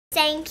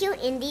thank you,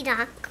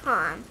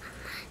 Indie.com,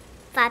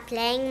 for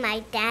playing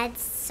my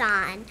dad's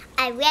song.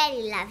 I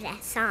really love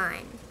that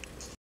song.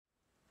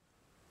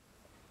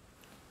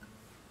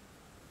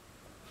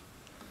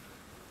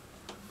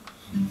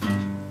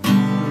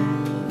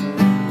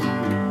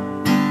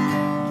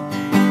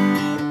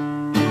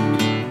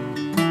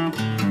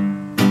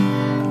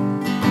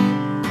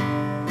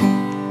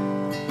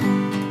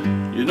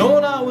 You know,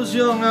 when I was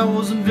young, I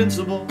was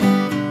invincible.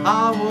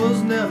 I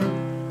was never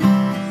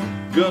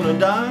gonna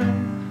die.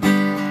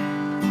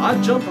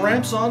 I'd jump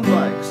ramps on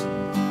bikes,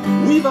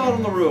 weave out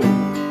on the road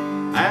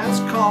as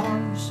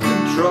cars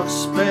and trucks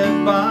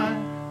sped by.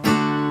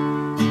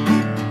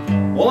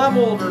 Well, I'm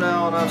older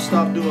now and I've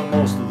stopped doing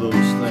most of those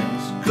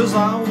things, 'cause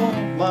I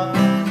want my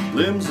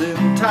limbs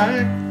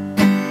intact.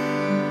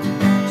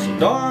 So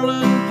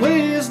darling,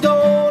 please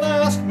don't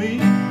ask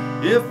me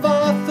if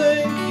I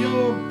think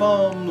your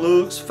bum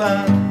looks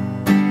fat.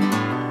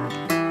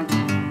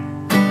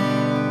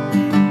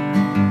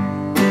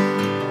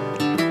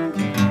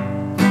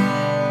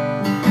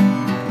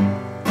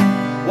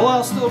 Well,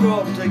 I'll still go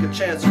up and take a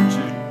chance or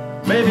two,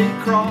 maybe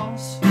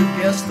cross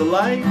against the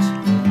light.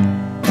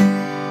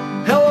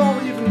 Hell,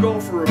 I'll even go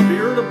for a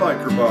beer at a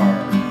biker bar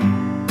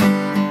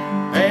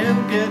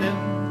and get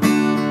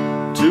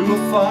into a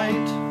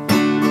fight.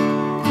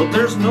 But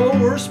there's no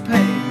worse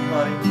pain,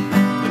 honey,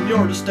 than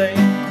your disdain.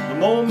 The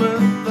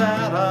moment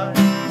that I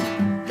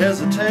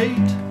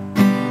hesitate,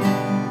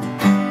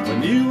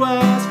 when you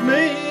ask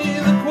me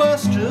the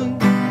question,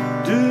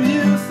 do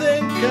you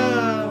think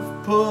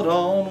I've put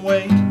on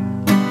weight?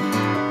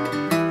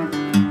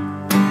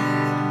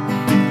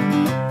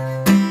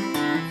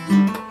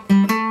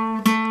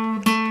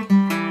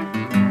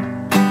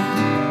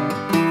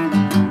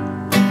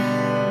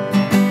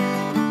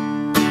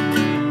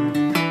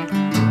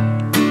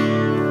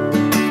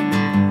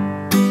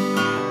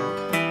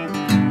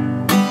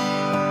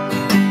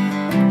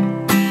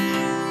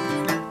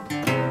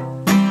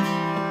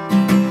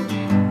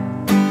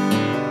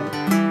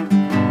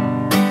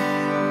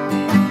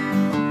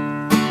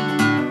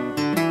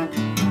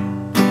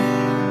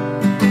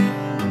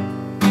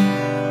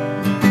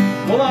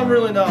 Well, I'm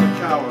really not a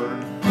coward,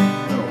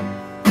 no.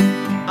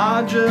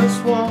 I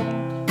just want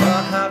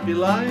a happy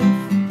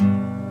life,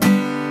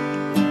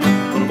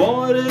 but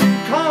avoiding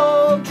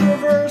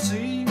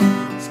controversy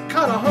is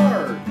kinda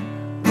hard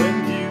when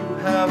you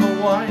have a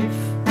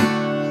wife.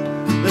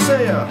 They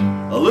say a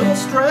little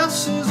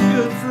stress is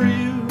good for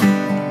you,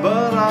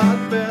 but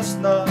I'd best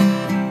not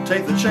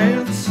take the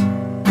chance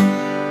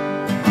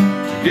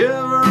to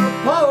give her a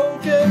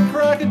poke and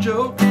crack a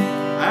joke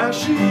as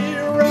she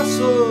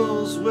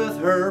wrestles with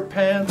her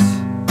pants.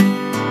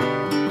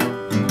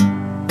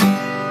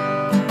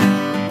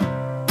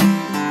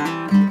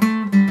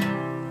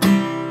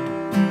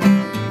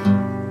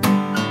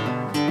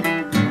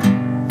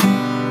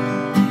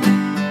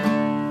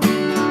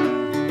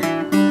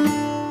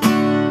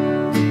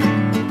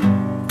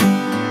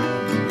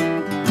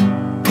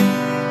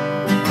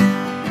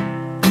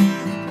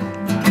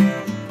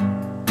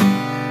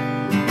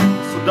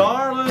 So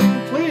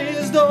darling,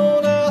 please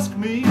don't ask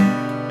me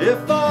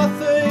if I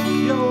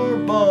think your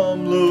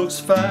bum looks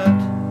fat.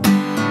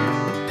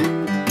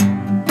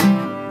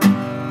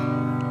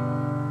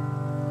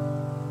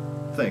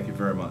 Thank you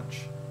very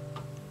much.